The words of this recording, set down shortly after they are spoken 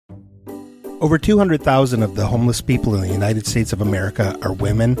Over 200,000 of the homeless people in the United States of America are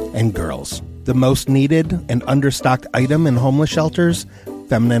women and girls. The most needed and understocked item in homeless shelters?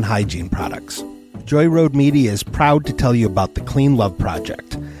 Feminine hygiene products. Joy Road Media is proud to tell you about the Clean Love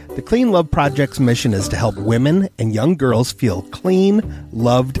Project. The Clean Love Project's mission is to help women and young girls feel clean,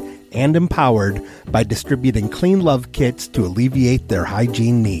 loved, and empowered by distributing Clean Love kits to alleviate their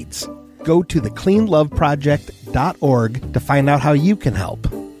hygiene needs. Go to thecleanloveproject.org to find out how you can help.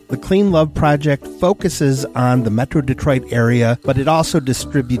 The Clean Love Project focuses on the Metro Detroit area, but it also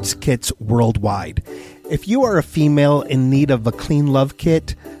distributes kits worldwide. If you are a female in need of a Clean Love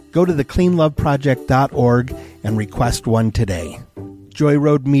kit, go to thecleanloveproject.org and request one today. Joy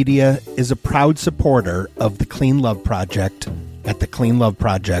Road Media is a proud supporter of the Clean Love Project at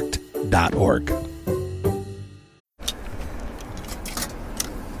thecleanloveproject.org.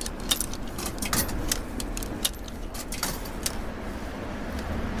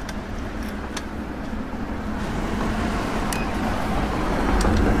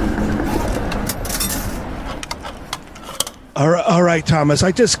 All right, Thomas,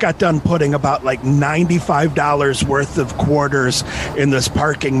 I just got done putting about like $95 worth of quarters in this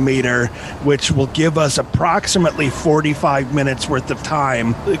parking meter, which will give us approximately 45 minutes worth of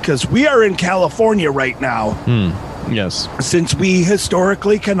time because we are in California right now. Yes. Since we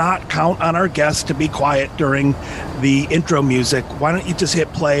historically cannot count on our guests to be quiet during the intro music, why don't you just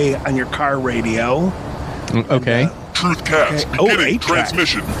hit play on your car radio? Okay. Truthcast, beginning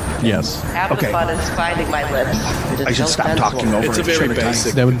transmission. Yes. Half the fun is finding my lips. I should stop talking over It's a very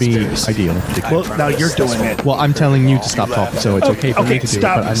basic. That would be ideal. Well, now you're doing it. Well, I'm telling you to stop talking, so it's okay for me to do it.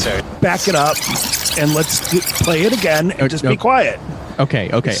 Stop. But Back it up, and let's play it again, and just be quiet. Okay.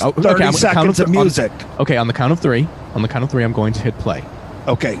 30 seconds of music. Okay, on the count of three, I'm going to hit play.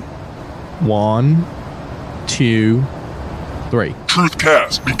 Okay. 1, 2, 3.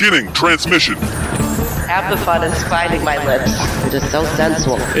 Truthcast, beginning transmission. Half the fun is finding my lips. It is so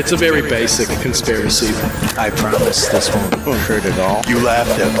sensual. It's a very basic conspiracy. I promise this won't hurt at all. You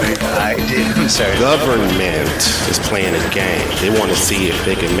laughed at me. I didn't, sir. Government is playing a game. They want to see if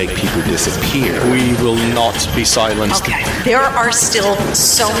they can make people disappear. We will not be silenced. Okay. There are still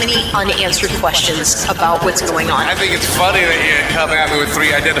so many unanswered questions about what's going on. I think it's funny that you're coming at me with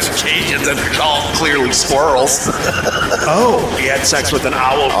 3 identifications and they're all clearly squirrels. Oh, he had sex with an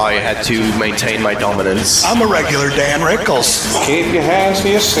owl. I had to maintain my dominance. I'm a regular Dan Rickles. Keep your hands to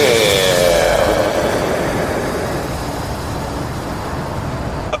yourself.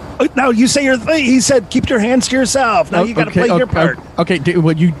 Now you say your thing. He said, "Keep your hands to yourself." Now you got to play your part. Okay.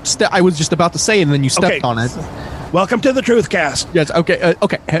 I was just about to say it, and then you stepped on it. Welcome to the Truthcast. Yes. Okay.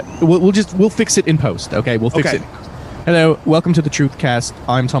 Okay. We'll fix it in post. Okay. We'll fix it. Hello. Welcome to the Truthcast.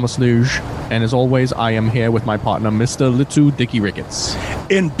 I'm Thomas Luge, and as always, I am here with my partner, Mr. Little Dickie Ricketts,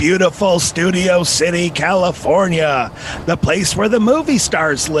 in beautiful Studio City, California, the place where the movie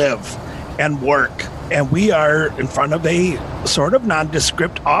stars live and work. And we are in front of a sort of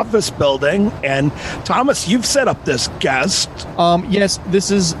nondescript office building. And Thomas, you've set up this guest. Yes,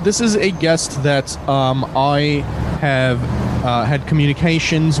 this is a guest that I have had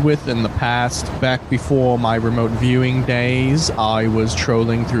communications with in the past. Back before my remote viewing days, I was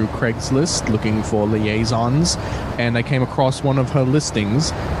trolling through Craigslist looking for liaisons, and I came across one of her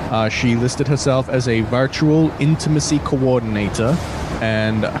listings. She listed herself as a virtual intimacy coordinator,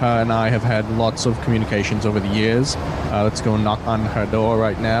 and her and I have had lots of communications over the years. Let's go knock on her door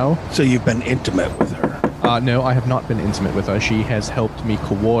right now. So you've been intimate with her? No, I have not been intimate with her. She has helped me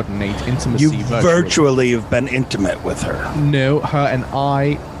coordinate intimacy virtually. You've been intimate with her? No, her and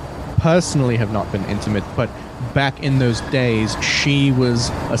I personally have not been intimate, but back in those days, she was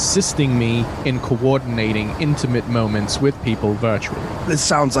assisting me in coordinating intimate moments with people virtually. This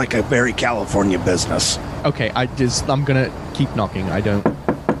sounds like a very California business. Okay, I'm gonna keep knocking. I don't...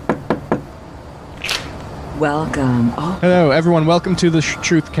 Welcome. Oh. Hello, everyone. Welcome to the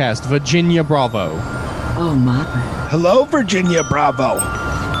Truthcast. Virginia Bravo. Oh, my. Hello, Virginia Bravo.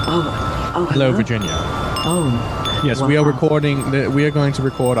 Hello, Virginia. Oh. Yes, wow. We are going to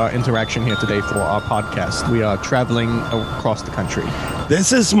record our interaction here today for our podcast. We are traveling across the country.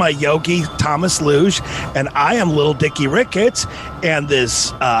 This is my yogi, Thomas Luge, and I am Little Dickie Ricketts, and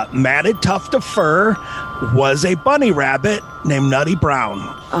this matted tuft of fur was a bunny rabbit named Nutty Brown.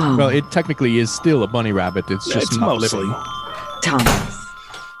 Oh. Well, it technically is still a bunny rabbit. It's just not mostly living. Thomas.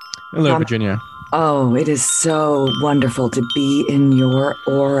 Hello, Virginia. Oh, it is so wonderful to be in your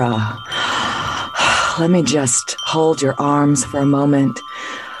aura. Let me just hold your arms for a moment.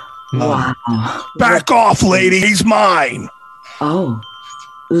 Wow. Back off, lady. He's mine. Oh,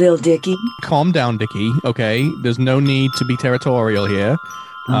 Lil Dickie. Calm down, Dickie. Okay, there's no need to be territorial here.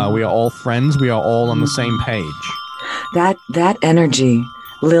 We are all friends. We are all on the same page. That energy,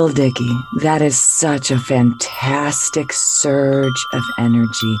 Lil Dicky, that is such a fantastic surge of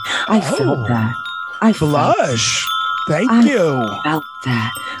energy. I felt that. Blush. Thank you. I felt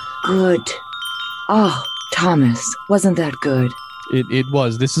that. Good. Oh, Thomas, wasn't that good? It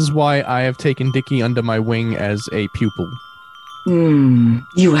was. This is why I have taken Dicky under my wing as a pupil.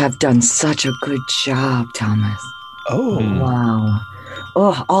 You have done such a good job, Thomas. Oh. Wow.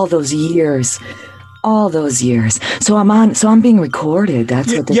 Oh, all those years. So I'm being recorded.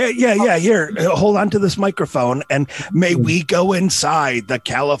 That's what. Yeah. Here, hold on to this microphone, and may we go inside. The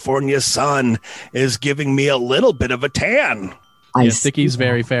California sun is giving me a little bit of a tan. Yes, Dicky's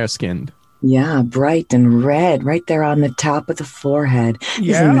very fair-skinned. Yeah, bright and red, right there on the top of the forehead.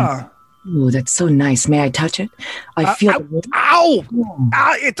 Yeah. Oh, that's so nice. May I touch it? I feel. Ow!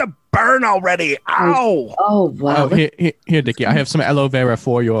 It's a burn already. Ow! Oh wow! Oh, here, Dicky. I have some aloe vera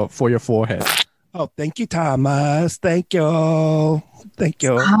for your forehead. Oh, thank you, Thomas. Thank you.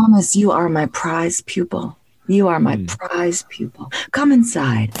 Thomas, you are my prize pupil. Come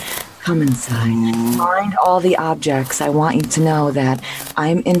inside. Find all the objects. I want you to know that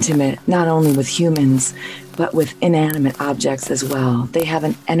I'm intimate not only with humans, but with inanimate objects as well. They have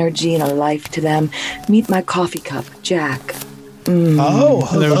an energy and a life to them. Meet my coffee cup, Jack. Oh,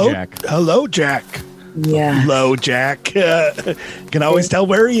 hello, Jack. Hello, Jack. Yeah. Hello, Jack. Can always tell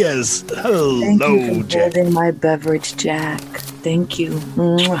where he is. Hello, Thank you for Jack. holding my beverage, Jack. Thank you.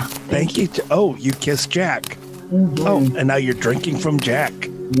 Mwah. Thank you. Oh, you kissed Jack. Mm-hmm. Oh, and now you're drinking from Jack.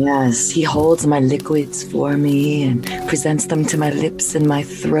 Yes, he holds my liquids for me and presents them to my lips and my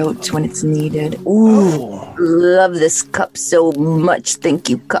throat when it's needed. Ooh, love this cup so much. Thank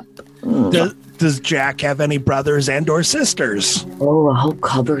you, cup. Does Jack have any brothers and or sisters? Oh, a whole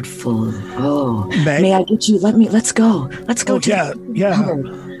cupboard full. Oh, may I get you? Let's go. Let's go to the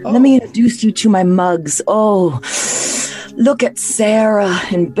cupboard. Let me introduce you to my mugs. Oh, look at Sarah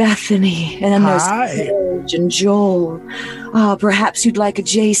and Bethany, and then there's Serge and Joel. Perhaps you'd like a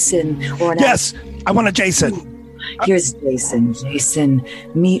Jason or an. Yes, I want a Jason. Here's Jason. Jason,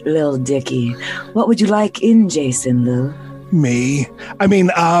 meet Lil Dicky. What would you like in Jason, Lil? Me? I mean,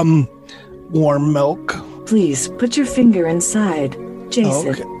 warm milk. Please put your finger inside, Jason.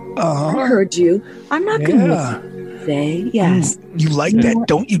 Okay. I heard you. I'm not going to say yes. You like that,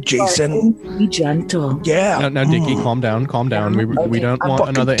 don't you, Jason? Be gentle. Yeah. No, Dicky, calm down. We don't want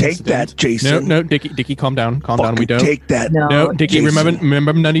another take incident. That, Jason. No, Dicky, calm down. We don't take that. No, Dicky, Jason.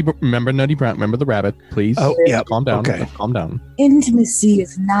 remember Nutty Brown, remember the rabbit, please. Oh, yeah. Calm down. Okay. Calm down. Intimacy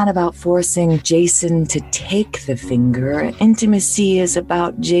is not about forcing Jason to take the finger. Intimacy is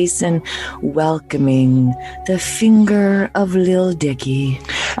about Jason welcoming the finger of Lil Dicky.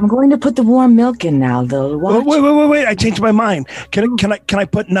 I'm going to put the warm milk in now, Lil. Wait! I changed my mind. Can I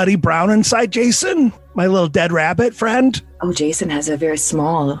put Nutty Brown inside Jason? My little dead rabbit friend? Oh, Jason has a very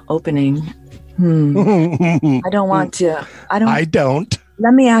small opening. I don't want to. I don't.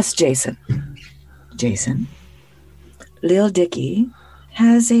 Let me ask Jason. Jason, Lil Dicky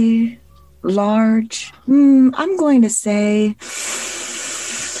has a large, I'm going to say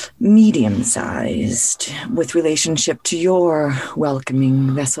medium-sized with relationship to your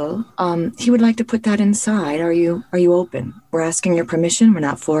welcoming vessel. He would like to put that inside. Are you open? We're asking your permission. We're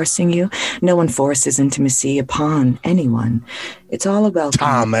not forcing you. No one forces intimacy upon anyone. It's all about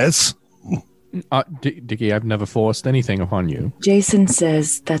Thomas. Dicky, I've never forced anything upon you. Jason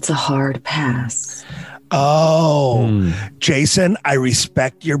says that's a hard pass. Oh, Jason, I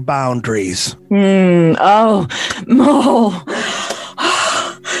respect your boundaries.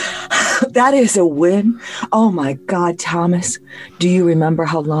 That is a win. Oh my God, Thomas. Do you remember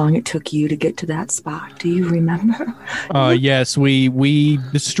how long it took you to get to that spot? Do you remember? Yes, we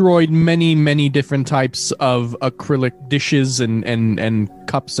destroyed many different types of acrylic dishes and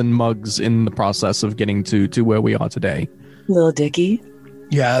cups and mugs in the process of getting to where we are today. Lil Dicky?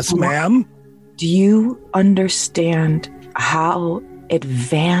 Yes, ma'am? Do you understand how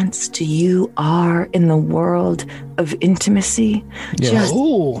advanced you are in the world of intimacy? Yes.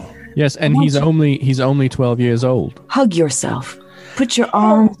 Yes, and he's only 12 years old. Hug yourself. Put your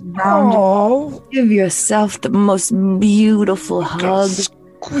arms around him. Give yourself the most beautiful hug.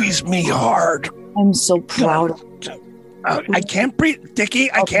 Squeeze me hard. I'm so proud of you. I can't breathe,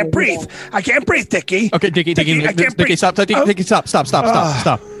 Dicky. I can't breathe. I can't breathe, Dicky. Okay, Dicky, stop. Dicky, stop.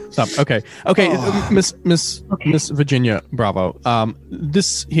 Okay, Miss Virginia Bravo.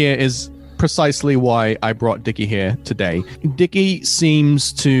 This here is precisely why I brought Dicky here today. Dicky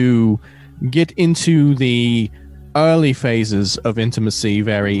seems to get into the early phases of intimacy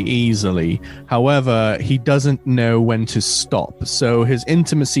very easily. However, he doesn't know when to stop. So his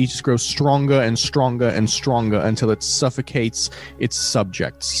intimacy just grows stronger and stronger and stronger until it suffocates its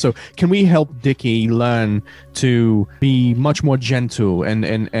subjects. So can we help Dickie learn to be much more gentle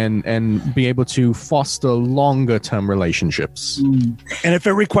and be able to foster longer term relationships? And if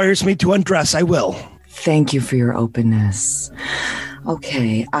it requires me to undress, I will. Thank you for your openness.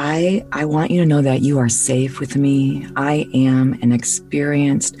 Okay, I want you to know that you are safe with me. I am an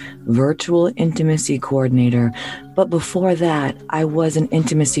experienced virtual intimacy coordinator, but before that, I was an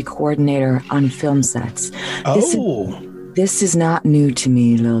intimacy coordinator on film sets. This is not new to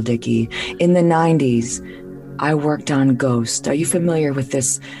me, Lil Dickie. In the 90s, I worked on Ghost. Are you familiar with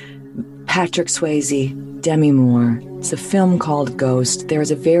this? Patrick Swayze, Demi Moore. It's a film called Ghost.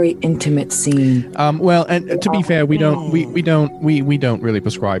 There's a very intimate scene. Well, and to be fair, we don't really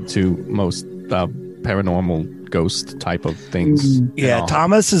prescribe to most paranormal ghost type of things. Yeah,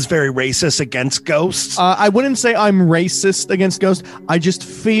 Thomas is very racist against ghosts. I wouldn't say I'm racist against ghosts. I just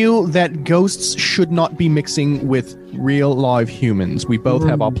feel that ghosts should not be mixing with real live humans. We both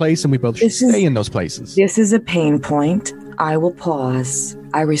have our place, and we both should stay in those places. This is a pain point. I will pause.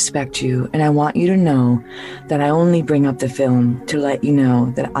 I respect you, and I want you to know that I only bring up the film to let you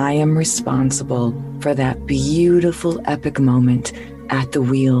know that I am responsible for that beautiful epic moment at the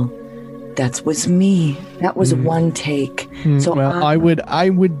wheel. That was me. That was one take. So well, I would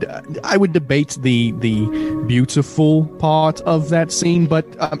debate the beautiful part of that scene, but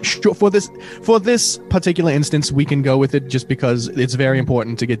sure, for this particular instance, we can go with it just because it's very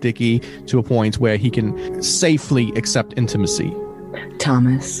important to get Dickie to a point where he can safely accept intimacy.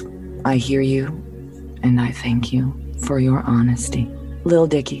 Thomas, I hear you, and I thank you for your honesty. Lil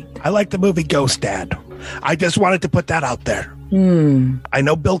Dickie. I like the movie Ghost, Dad. I just wanted to put that out there. I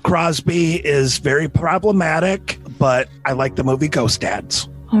know Bill Crosby is very problematic, but I like the movie Ghost, Dads.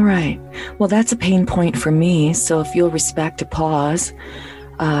 All right. Well, that's a pain point for me, so if you'll respect a pause,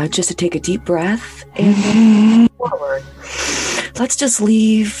 just to take a deep breath and then move forward. Let's just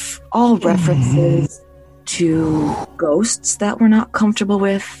leave all references to ghosts that we're not comfortable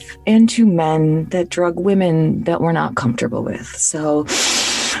with and to men that drug women that we're not comfortable with. So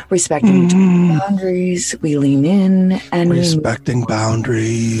respecting each other's boundaries, we lean in and respecting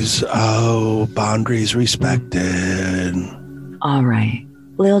boundaries. Oh, boundaries respected. All right.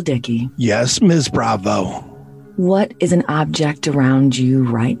 Lil Dickie. Yes, Ms. Bravo. What is an object around you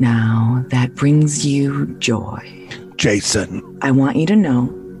right now that brings you joy? Jason. I want you to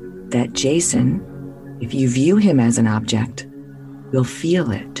know that Jason, if you view him as an object, you'll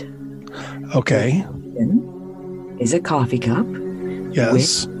feel it. Okay. Is a coffee cup.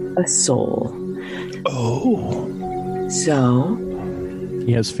 Yes. With a soul. Oh. So.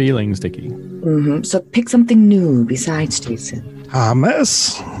 He has feelings, Dickie. So pick something new besides Jason.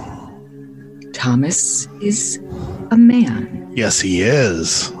 Thomas. Thomas is a man. Yes, he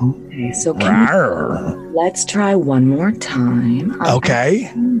is. Okay, so let's try one more time.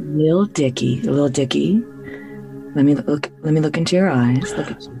 Okay. Lil Dickie. Let me look into your eyes.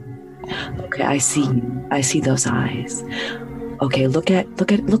 Look at you. Okay, I see you. I see those eyes. Okay, look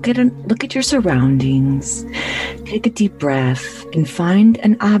at your surroundings. Take a deep breath and find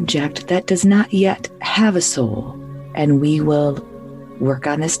an object that does not yet have a soul, and we will work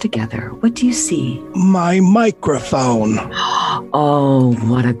on this together. What do you see? My microphone. Oh,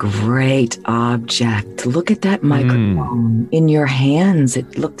 what a great object. Look at that microphone in your hands.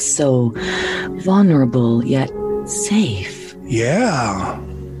 It looks so vulnerable yet safe. Yeah.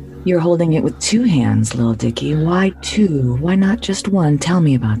 You're holding it with two hands, Lil Dickie. Why two? Why not just one? Tell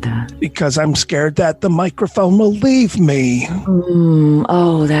me about that. Because I'm scared that the microphone will leave me.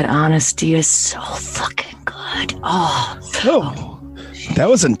 Oh, that honesty is so fucking good. Oh, that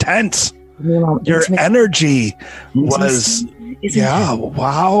was intense. Your energy was... Yeah,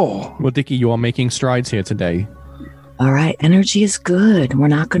 wow. Well, Dickie, you are making strides here today. All right, energy is good. We're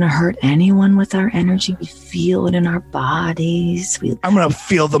not going to hurt anyone with our energy. We feel it in our bodies. I'm going to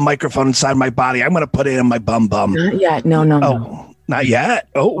feel the microphone inside my body. I'm going to put it in my bum. Not yet. No. Not yet?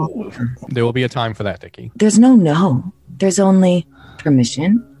 Oh. There will be a time for that, Dickie. There's no. There's only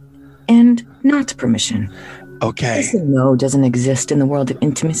permission and not permission. Okay. No doesn't exist in the world of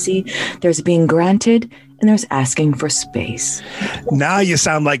intimacy. There's being granted and there's asking for space. Now you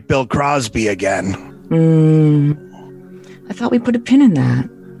sound like Bill Crosby again. I thought we put a pin in that.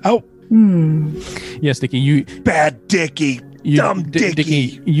 Oh. Yes, Dickie, bad Dickie. Dumb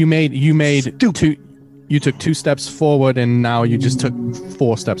Dickie. You took 2 steps forward and now you just took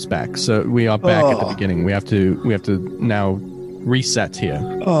 4 steps back. So we are back at the beginning. We have to now reset here.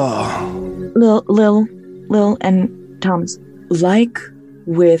 Lil, Lil and Thomas, like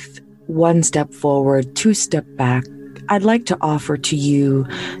with one step forward, two step back, I'd like to offer to you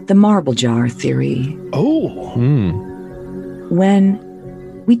the marble jar theory. Oh. When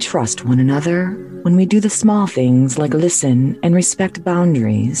we trust one another, when we do the small things like listen and respect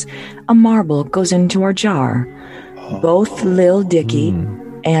boundaries, a marble goes into our jar. Both Lil Dicky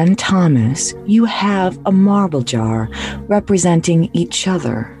and Thomas, you have a marble jar representing each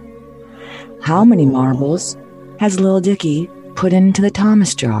other. How many marbles has Lil Dicky put into the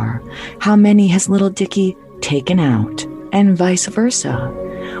Thomas jar? How many has Little Dicky taken out? And vice versa.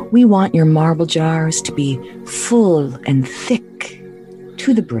 We want your marble jars to be full and thick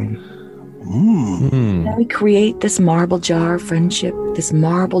to the brim. Now we create this marble jar friendship, this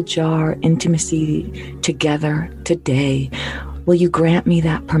marble jar intimacy together today. Will you grant me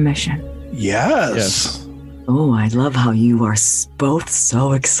that permission? Yes. Oh, I love how you are both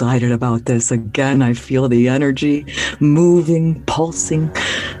so excited about this. Again, I feel the energy moving, pulsing.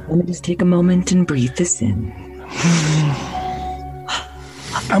 Let me just take a moment and breathe this in.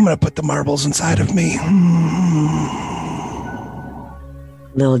 I'm going to put the marbles inside of me.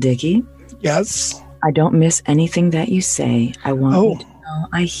 Lil Dicky? Yes? I don't miss anything that you say. I want you to know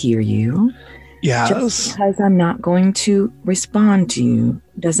I hear you. Yes? Just because I'm not going to respond to you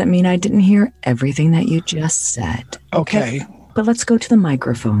doesn't mean I didn't hear everything that you just said. Okay. But let's go to the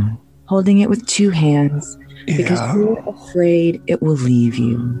microphone, holding it with two hands because you're afraid it will leave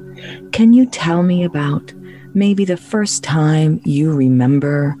you. Can you tell me about maybe the first time you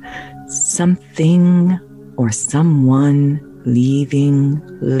remember something or someone leaving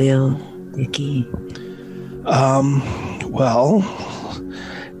Lil Dicky? Well,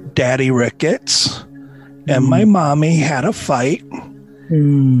 Daddy Ricketts and my mommy had a fight.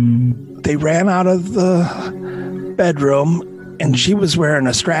 They ran out of the bedroom and she was wearing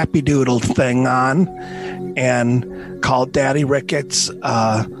a strappy doodle thing on and called Daddy Ricketts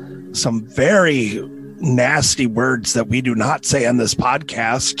some very nasty words that we do not say on this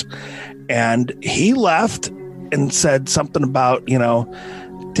podcast. And he left and said something about,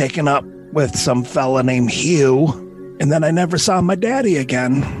 taking up with some fella named Hugh. And then I never saw my daddy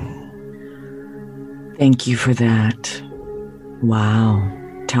again. Thank you for that. Wow.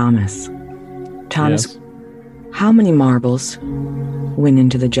 Thomas, Yes. How many marbles went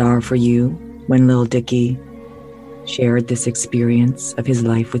into the jar for you when Lil Dicky shared this experience of his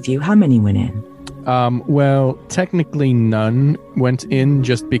life with you? How many went in? Well, technically none went in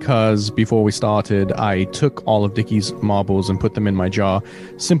just because before we started, I took all of Dicky's marbles and put them in my jar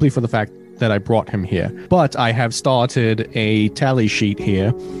simply for the fact that I brought him here. But I have started a tally sheet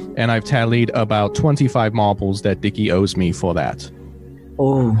here, and I've tallied about 25 marbles that Dicky owes me for that.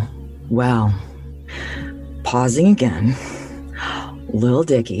 Oh, well, pausing again. Lil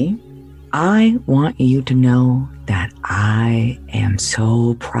Dicky, I want you to know that I am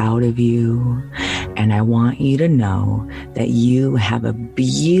so proud of you, and I want you to know that you have a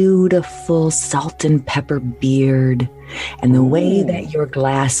beautiful salt and pepper beard, and the way that your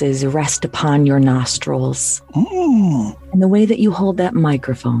glasses rest upon your nostrils, and the way that you hold that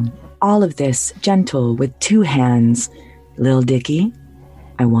microphone, all of this gentle with two hands. Lil Dicky,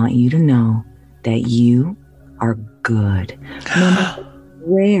 I want you to know that you are good. No matter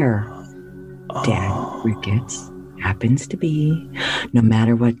where Daddy Ricketts happens to be, no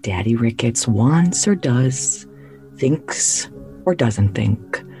matter what Daddy Ricketts wants or does, thinks or doesn't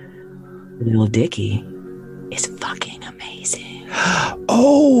think, Lil Dicky is fucking amazing.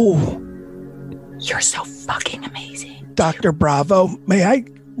 Oh, you're so fucking amazing. Dr. Bravo, may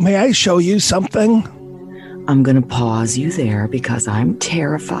I show you something? I'm gonna pause you there because I'm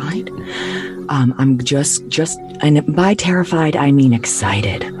terrified. I'm just, and by terrified I mean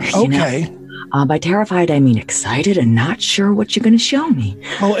excited. Okay. By terrified I mean excited and not sure what you're gonna show me.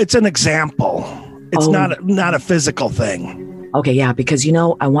 Oh, it's an example. It's not a physical thing. Okay, yeah, because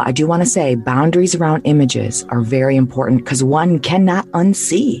I do want to say boundaries around images are very important because one cannot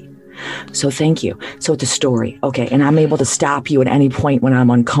unsee. So thank you. So it's a story. Okay, and I'm able to stop you at any point when I'm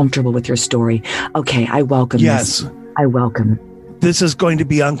uncomfortable with your story. Okay, I welcome this. I welcome. This is going to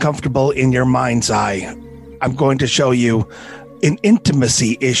be uncomfortable in your mind's eye. I'm going to show you an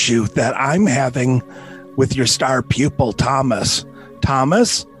intimacy issue that I'm having with your star pupil, Thomas.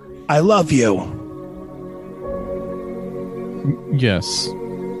 Thomas, I love you. Yes.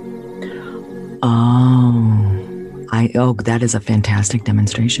 That is a fantastic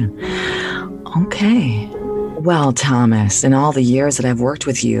demonstration. Okay. Well, Thomas, in all the years that I've worked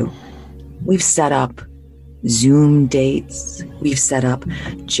with you, we've set up Zoom dates. We've set up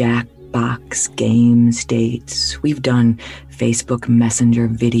Jack Xbox games dates. We've done Facebook Messenger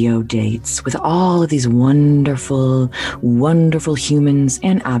video dates with all of these wonderful, wonderful humans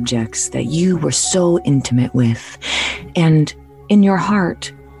and objects that you were so intimate with. And in your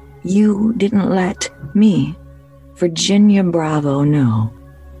heart, you didn't let me, Virginia Bravo, know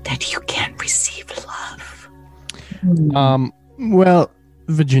that you can't receive love. Well,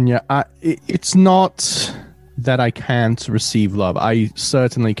 Virginia, it's not that I can't receive love. I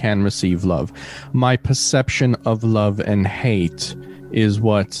certainly can receive love. My perception of love and hate is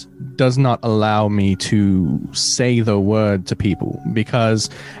what does not allow me to say the word to people,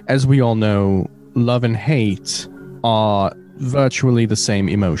 because as we all know, love and hate are virtually the same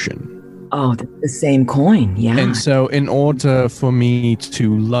emotion. Oh, the same coin, yeah. And so in order for me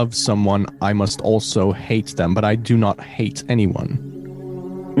to love someone, I must also hate them, but I do not hate anyone.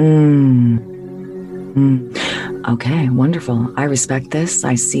 Okay, wonderful. I respect this.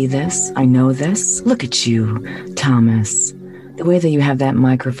 I see this. I know this. Look at you, Thomas. The way that you have that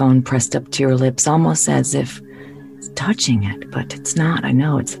microphone pressed up to your lips, almost as if it's touching it, but it's not. I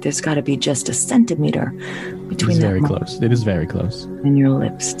know there's got to be just a centimeter between that. Very close. It is very close. And your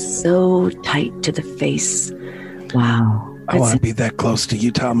lips so tight to the face. Wow. I want to be that close to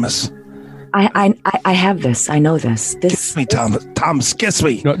you, Thomas. I have this. I know this. Kiss me, Thomas. Thomas, kiss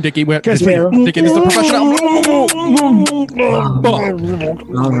me. No, Dickie, kiss me. Dickie, this is a professional.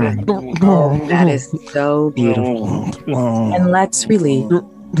 All right. Oh, that is so beautiful. And let's release.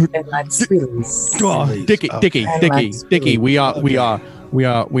 Dickie, we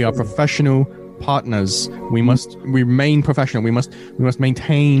are professional partners. We must remain professional. We must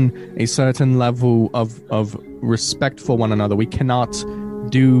maintain a certain level of respect for one another. We cannot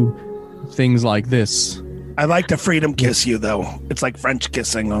do things like this. I like to freedom kiss you, though. It's like French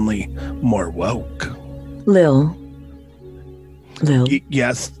kissing, only more woke. Lil.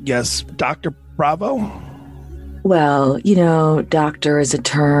 Yes, Dr. Bravo? Well, doctor is a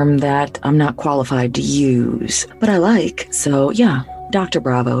term that I'm not qualified to use, but I like. So, yeah, Dr.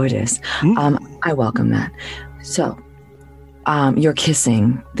 Bravo it is. I welcome that. So, your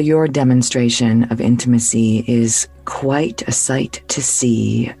kissing, your demonstration of intimacy is quite a sight to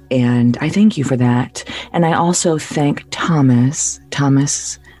see, and I thank you for that. And I also thank Thomas.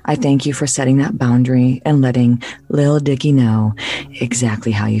 Thomas, I thank you for setting that boundary and letting Lil Dicky know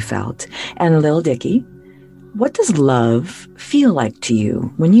exactly how you felt. And Lil Dicky, what does love feel like to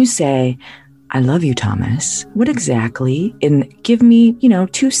you when you say, I love you, Thomas? What exactly? And give me,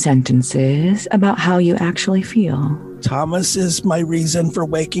 2 sentences about how you actually feel. Thomas is my reason for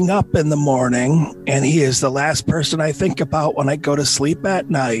waking up in the morning, and he is the last person I think about when I go to sleep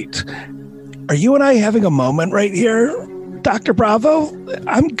at night. Are you and I having a moment right here, Dr. Bravo?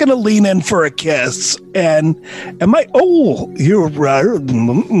 I'm going to lean in for a kiss. And am I? Oh, you're right.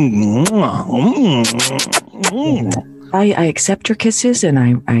 I accept your kisses, and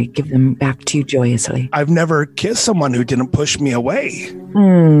I give them back to you joyously. I've never kissed someone who didn't push me away.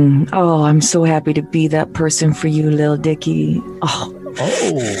 Oh, I'm so happy to be that person for you, Lil Dicky. Oh.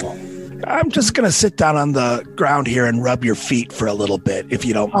 I'm just going to sit down on the ground here and rub your feet for a little bit, if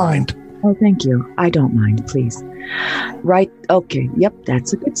you don't mind. Oh, thank you. I don't mind, please. Right. Okay. Yep,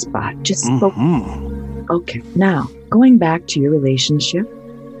 that's a good spot. Just okay. Now, going back to your relationship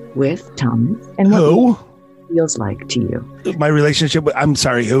with Thomas and what feels like to you. My relationship with, I'm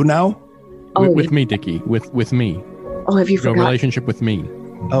sorry, who now? With me, Dickie. With me. Oh, have you forgotten? Your relationship with me.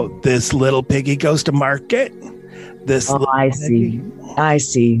 Oh, this little piggy goes to market? I see. I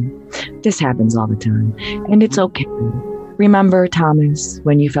see. This happens all the time. And it's okay. Remember, Thomas,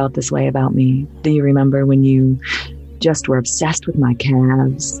 when you felt this way about me? Do you remember when you just were obsessed with my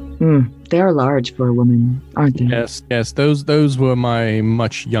calves? They're large for a woman, aren't they? Yes. Those were my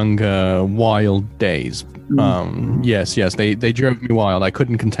much younger, wild days. Yes. They drove me wild. I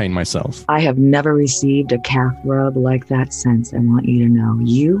couldn't contain myself. I have never received a calf rub like that since. I want you to know.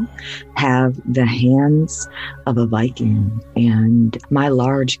 You have the hands of a Viking, and my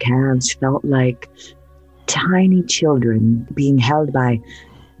large calves felt like tiny children being held by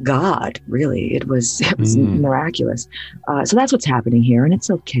God. Really, it was miraculous. So that's what's happening here, and it's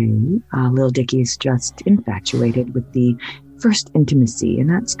okay. Lil Dickie's just infatuated with the first intimacy, and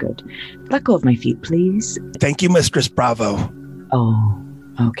that's good. Let go of my feet, please. Thank you, Mistress Bravo. Oh,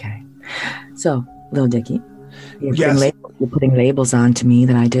 okay. So, Lil Dickie, you're putting labels onto me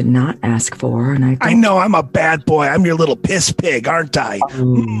that I did not ask for, and I know I'm a bad boy. I'm your little piss pig, aren't I?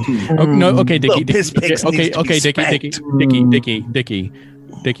 No, okay, Dickie. Piss pigs okay, Dickie.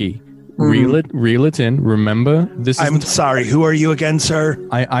 Reel it in. Remember, I'm sorry. Who are you again, sir?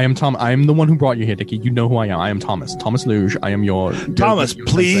 I am Tom. I am the one who brought you here, Dickie. You know who I am. I am Thomas. Thomas Luge. I am your Thomas.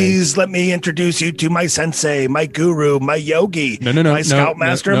 Please let me introduce you to my sensei, my guru, my yogi, my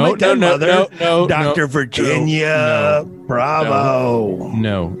scoutmaster, my dead mother, Dr. Virginia Bravo.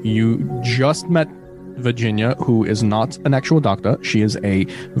 No, you just met Virginia, who is not an actual doctor. She is a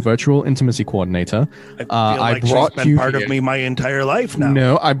virtual intimacy coordinator. I brought she's been part of me my entire life now.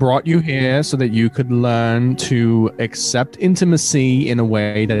 No, I brought you here so that you could learn to accept intimacy in a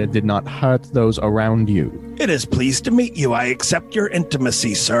way that it did not hurt those around you. It is pleased to meet you. I accept your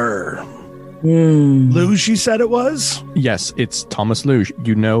intimacy, sir. Luge, you said it was? Yes, it's Thomas Luge.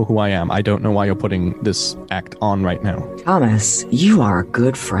 You know who I am. I don't know why you're putting this act on right now. Thomas, you are a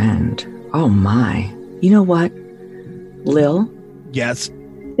good friend. Oh my. You know what, Lil? Yes?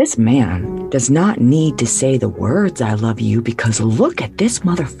 This man does not need to say the words I love you, because look at this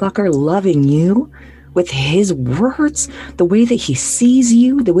motherfucker loving you with his words, the way that he sees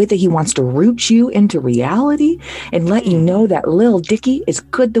you, the way that he wants to root you into reality and let you know that Lil Dicky is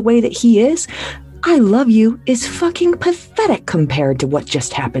good the way that he is. I love you is fucking pathetic compared to what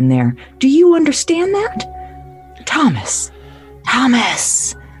just happened there. Do you understand that? Thomas.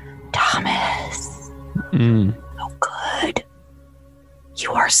 So good.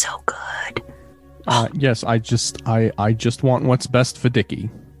 You are so good. Yes, I just want what's best for Dickie.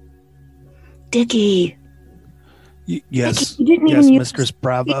 Dickie. Yes. Dickie, Mistress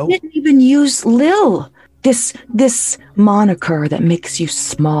Bravo. You didn't even use Lil. This moniker that makes you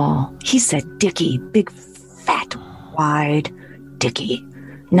small. He said Dickie, big, fat, wide Dickie.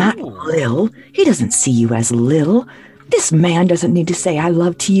 Not Lil. He doesn't see you as Lil. This man doesn't need to say I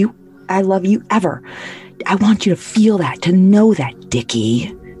love you ever. I want you to feel that, to know that,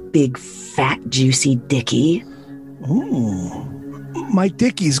 Dickie. Big, fat, juicy Dickie. Ooh. My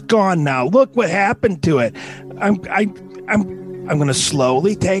Dickie's gone now. Look what happened to it. I'm going to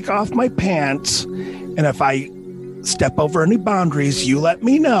slowly take off my pants, and if I step over any boundaries, you let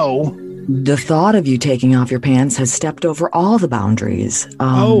me know. The thought of you taking off your pants has stepped over all the boundaries.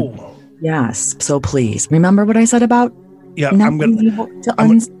 Yes. So please remember what I said about. Yeah,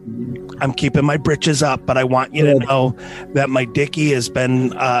 I'm keeping my britches up, but I want you to know that my Dickie has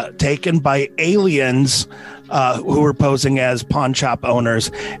been taken by aliens who are posing as pawn shop owners,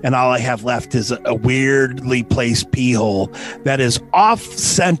 and all I have left is a weirdly placed pee hole that is off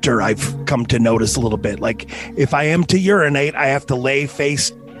center. I've come to notice a little bit. Like if I am to urinate, I have to lay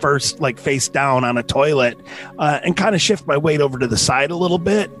face down on a toilet and kind of shift my weight over to the side a little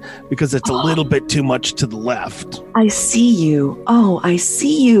bit because it's a little bit too much to the left. I see you. Oh, I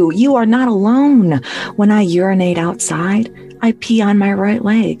see you. You are not alone. When I urinate outside, I pee on my right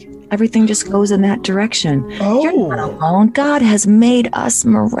leg. Everything just goes in that direction. Oh. You're not alone. God has made us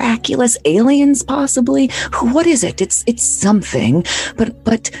miraculous aliens, possibly. What is it? It's something.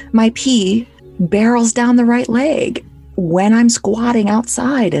 But my pee barrels down the right leg when I'm squatting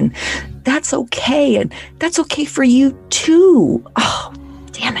outside, and that's okay. And that's okay for you too. Oh,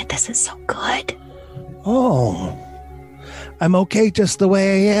 damn it. This is so good. Oh, I'm okay just the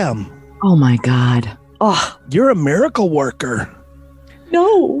way I am. Oh my God. Oh, you're a miracle worker.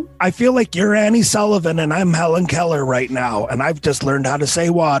 No. I feel like you're Annie Sullivan and I'm Helen Keller right now, and I've just learned how to say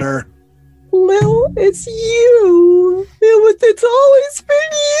water. Lil, it's you. It's always been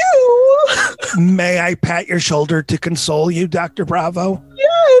you. May I pat your shoulder to console you, Dr. Bravo?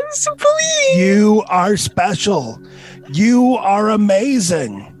 Yes, please. You are special. You are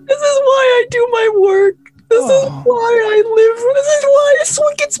amazing. This is why I do my work. This is why I live. This is why this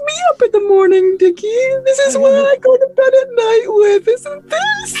one gets me up in the morning, Dickie. This is why I go to bed at night with. Isn't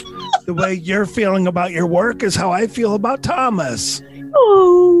this? The way you're feeling about your work is how I feel about Thomas.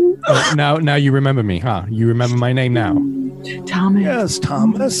 Oh. Now you remember me, huh? You remember my name now. Thomas. Yes,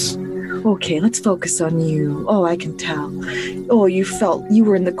 Thomas. Okay, let's focus on you. Oh, I can tell. Oh, you felt you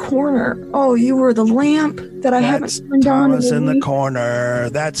were in the corner. Oh, you were the lamp that I haven't turned on. Thomas in the corner.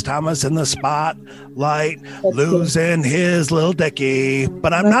 That's Thomas in the spotlight, losing his little Dickie.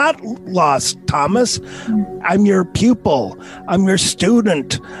 But I'm not lost, Thomas. I'm your pupil. I'm your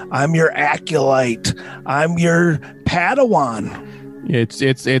student. I'm your acolyte. I'm your Padawan.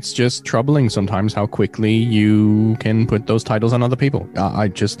 It's just troubling sometimes how quickly you can put those titles on other people. I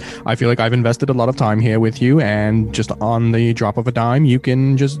feel like I've invested a lot of time here with you, and just on the drop of a dime, you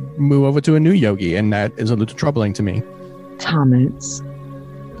can just move over to a new yogi, and that is a little troubling to me. Thomas,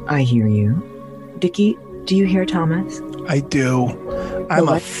 I hear you. Dickie, do you hear Thomas? I do. I'm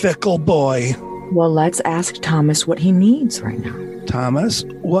a fickle boy. Well, let's ask Thomas what he needs right now. Thomas,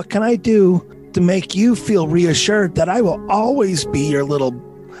 what can I do to make you feel reassured that I will always be your little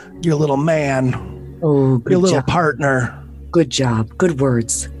your little man. Oh, good your little job. partner. Good job. Good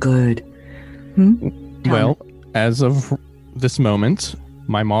words. Good. Well, as of this moment,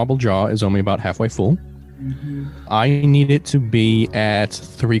 my marble jar is only about halfway full. Mm-hmm. I need it to be at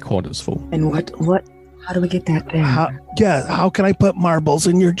 3/4 full. And what? How do we get that there? How can I put marbles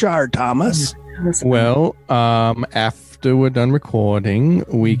in your jar, Thomas? Well, after we're done recording,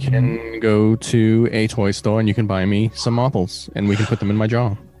 we can go to a toy store and you can buy me some marbles and we can put them in my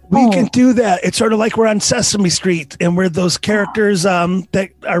jar. We can do that. It's sort of like we're on Sesame Street and we're those characters that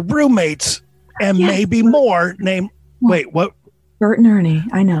are roommates and maybe more named. Wait, what? Bert and Ernie.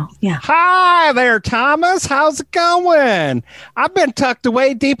 I know. Yeah. Hi there, Thomas. How's it going? I've been tucked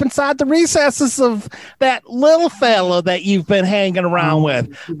away deep inside the recesses of that little fella that you've been hanging around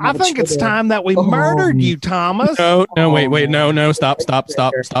with. I think it's time that we murdered you, Thomas. No, wait, no, stop.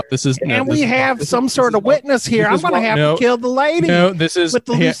 This is and we have some sort of witness here. I'm going to have to kill the lady. No, this is with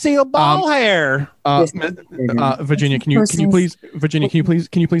the Lucille Ball hair. Virginia, can you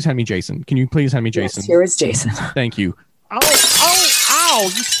please hand me Jason? Can you please hand me Jason? Yes, here is Jason. Thank you. Ow,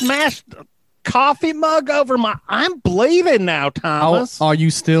 you smashed a coffee mug over my... I'm bleeding now, Thomas. Are you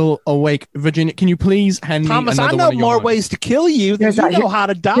still awake? Virginia, can you please hand Thomas, me another I know one of your more mugs? ways to kill you than you know how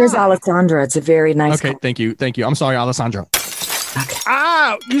to die. Here's Alessandra. It's a very nice... Okay, thank you. I'm sorry, Alessandra. Okay.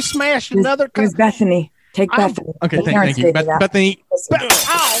 Ow, you smashed another... Here's Bethany. Take Bethany. Okay, thank you. Bethany.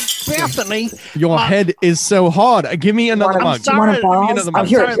 Bethany. Your head is so hard. Give me another mug. You want a vase?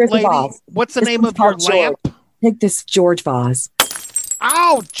 Here's the vase. What's the name of your lamp? Take this George vase.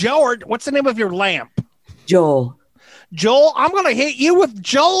 Oh, George. What's the name of your lamp? Joel. Joel? I'm going to hit you with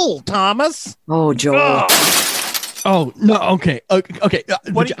Joel, Thomas. Oh, Joel. Oh, no. Okay. Okay.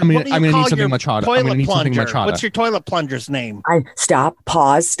 I'm going to need something much harder. I'm going to need something much harder. What's your toilet plunger's name? Stop.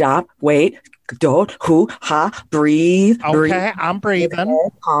 Pause. Stop. Wait. Don't. Breathe. Okay, breathe. I'm breathing.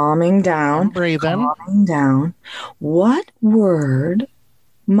 Calming down. I'm breathing. Calming down. What word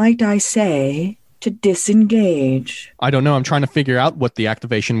might I say to disengage? I don't know. I'm trying to figure out what the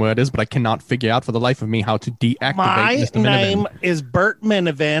activation word is, but I cannot figure out for the life of me how to deactivate Mr. Minivan. My name is Bert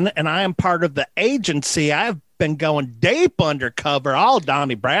Minivan, and I am part of the agency. I've been going deep undercover, all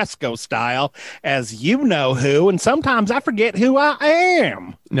Donnie Brasco style, as you know who, and sometimes I forget who I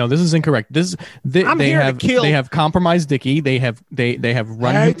am. No, this is incorrect. They have compromised Dickie. They have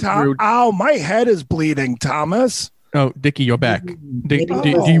run him through. Ow, my head is bleeding, Thomas. Oh, Dickie, you're back. Do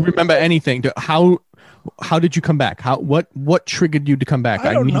you remember anything? How did you come back? What triggered you to come back?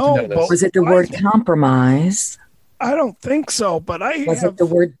 I don't know. Was it the word compromise? I don't think so, but Was it the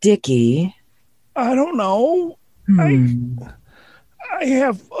word Dickie? I don't know. I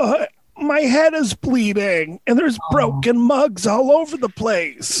have my head is bleeding and there's broken mugs all over the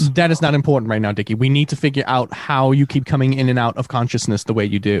place. That is not important right now, Dickie. We need to figure out how you keep coming in and out of consciousness the way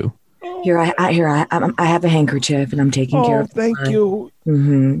you do. Here, I have a handkerchief and I'm taking care of it. Thank you.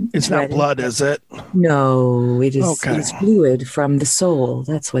 Mm-hmm. It's not blood, is it? No, it is. Okay. It's fluid from the soul.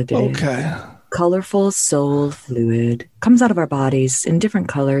 That's what it is. Okay. Colorful soul fluid comes out of our bodies in different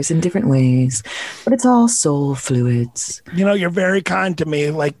colors, in different ways, but it's all soul fluids. You know, you're very kind to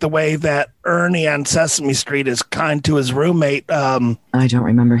me, like the way that Ernie on Sesame Street is kind to his roommate. I don't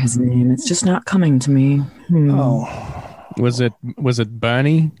remember his name. It's just not coming to me. Oh, was it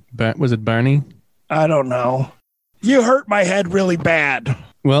Bernie? Was it Bernie? I don't know. You hurt my head really bad.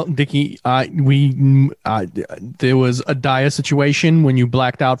 Well, Dickie, there was a dire situation when you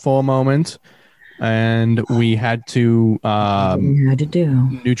blacked out for a moment. And we had to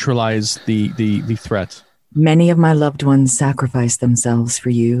neutralize the threat. Many of my loved ones sacrificed themselves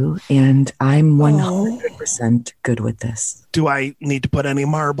for you, and I'm 100% good with this. Do I need to put any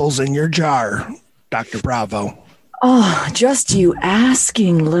marbles in your jar, Dr. Bravo? Oh, just you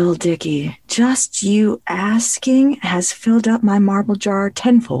asking, Lil Dickie. Just you asking has filled up my marble jar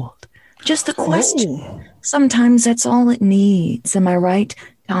tenfold. Just the question. Sometimes that's all it needs. Am I right,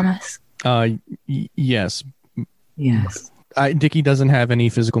 Thomas? Yes. Yes. Dickie doesn't have any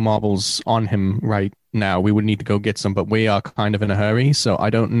physical marbles on him right now. We would need to go get some, but we are kind of in a hurry, so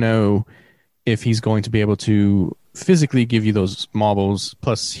I don't know if he's going to be able to physically give you those marbles.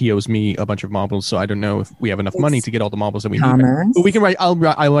 Plus, he owes me a bunch of marbles, so I don't know if we have enough money to get all the marbles that we need. But we can write. I'll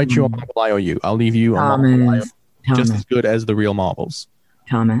write you a marble IOU. I'll leave you a marble IOU, just as good as the real marbles.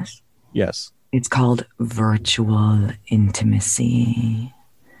 Thomas. Yes. It's called virtual intimacy.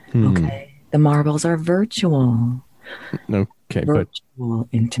 Okay. The marbles are virtual. Okay, virtual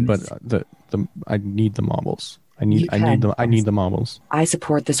intimacy. But I need the marbles. I need the marbles. I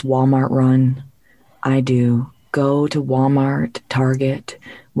support this Walmart run. I do. Go to Walmart, Target,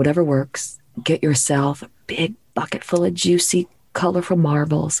 whatever works. Get yourself a big bucket full of juicy colorful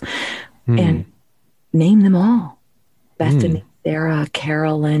marbles. And name them all. Bethany, Sarah,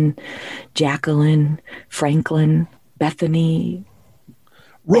 Carolyn, Jacqueline, Franklin, Bethany.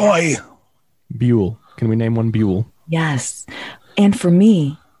 Roy. Buell. Can we name one Buell? Yes. And for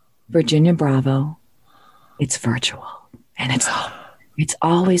me, Virginia Bravo, it's virtual. And it's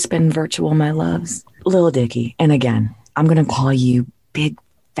always been virtual, my loves. Little Dicky. And again, I'm going to call you Big,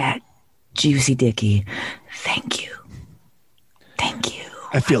 Fat, Juicy Dicky. Thank you. Thank you.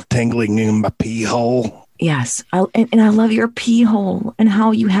 I feel tingling in my pee hole. Yes. And I love your pee hole and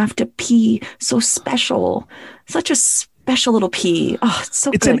how you have to pee so special. Such a special little pee. Oh, it's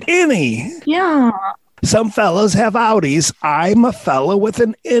so It's good. an innie. Yeah. Some fellas have outies. I'm a fella with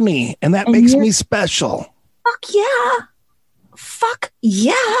an innie, and that makes me special. Fuck yeah. Fuck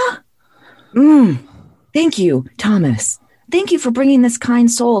yeah. Thank you, Thomas. Thank you for bringing this kind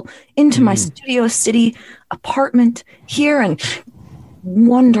soul into my Studio City apartment here in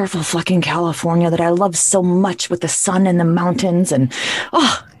wonderful fucking California that I love so much with the sun and the mountains. And,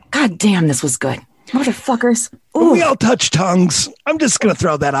 oh, god damn, this was good. Motherfuckers. Ooh. We all touch tongues. I'm just going to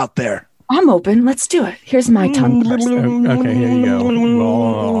throw that out there. I'm open. Let's do it. Here's my tongue first. Okay, here you go.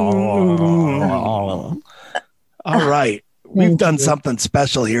 All right. We've done something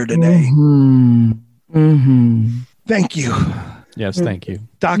special here today. Thank you. Yes, thank you.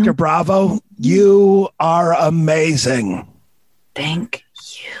 Dr. Bravo, you are amazing. Thank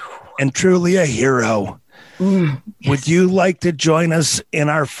you. And truly a hero. Yes. Would you like to join us in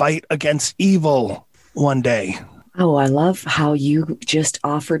our fight against evil one day? Oh, I love how you just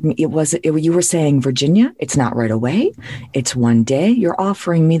offered me. You were saying, Virginia, it's not right away. It's one day. You're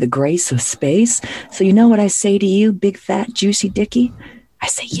offering me the grace of space. So you know what I say to you, Big Fat Juicy Dicky? I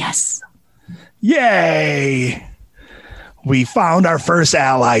say yes. Yay. We found our first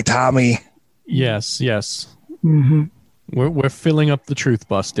ally, Tommy. Yes. Mm-hmm. We're filling up the truth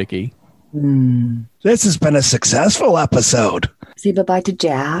bus, Dicky. This has been a successful episode. Say bye-bye to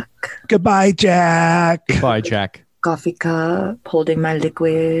Jack. Goodbye, Jack. Goodbye, Jack. Coffee cup, holding my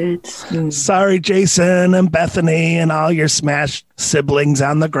liquids. Sorry, Jason and Bethany and all your smashed siblings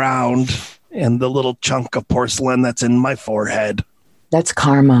on the ground and the little chunk of porcelain that's in my forehead. That's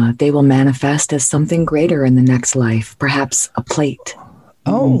karma. They will manifest as something greater in the next life. Perhaps a plate.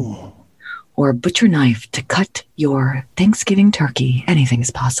 Oh. Or a butcher knife to cut your Thanksgiving turkey. Anything is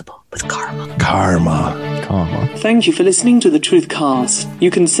possible with karma. Karma. Thank you for listening to the Truthcast.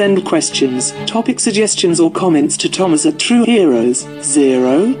 You can send questions, topic suggestions, or comments to Thomas at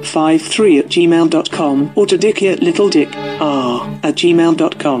trueheroes053@gmail.com or to Dicky at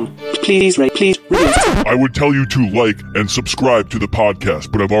littledicr@gmail.com. Please rate. I would tell you to like and subscribe to the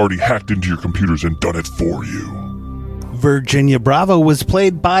podcast, but I've already hacked into your computers and done it for you. Virginia Bravo was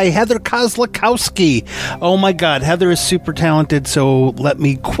played by Heather Kozlakowski. Oh my God, Heather is super talented, so let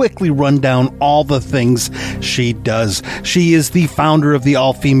me quickly run down all the things she does. She is the founder of the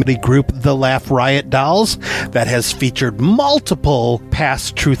all-female group The Laugh Riot Dolls that has featured multiple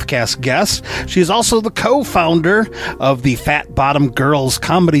past Truthcast guests. She is also the co-founder of the Fat Bottom Girls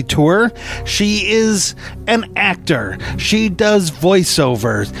comedy tour. She is an actor. She does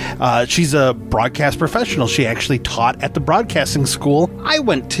voiceovers. She's a broadcast professional. She actually taught at the broadcasting school I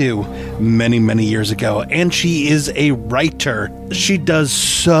went to many, many years ago, and she is a writer. She does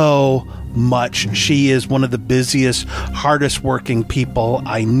so much. She is one of the busiest, hardest working people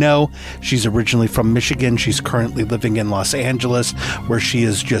I know. She's originally from Michigan. She's currently living in Los Angeles, where she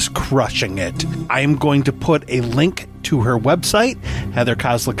is just crushing it. I am going to put a link to her website,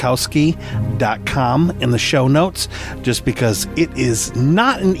 heatherkozlakowski.com, in the show notes, just because it is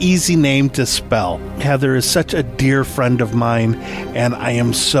not an easy name to spell. Heather is such a dear friend of mine, and I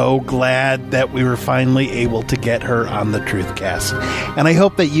am so glad that we were finally able to get her on the Truthcast. And I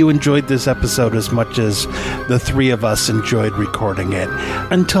hope that you enjoyed this episode as much as the three of us enjoyed recording it.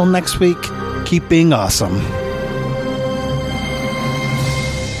 Until next week, keep being awesome.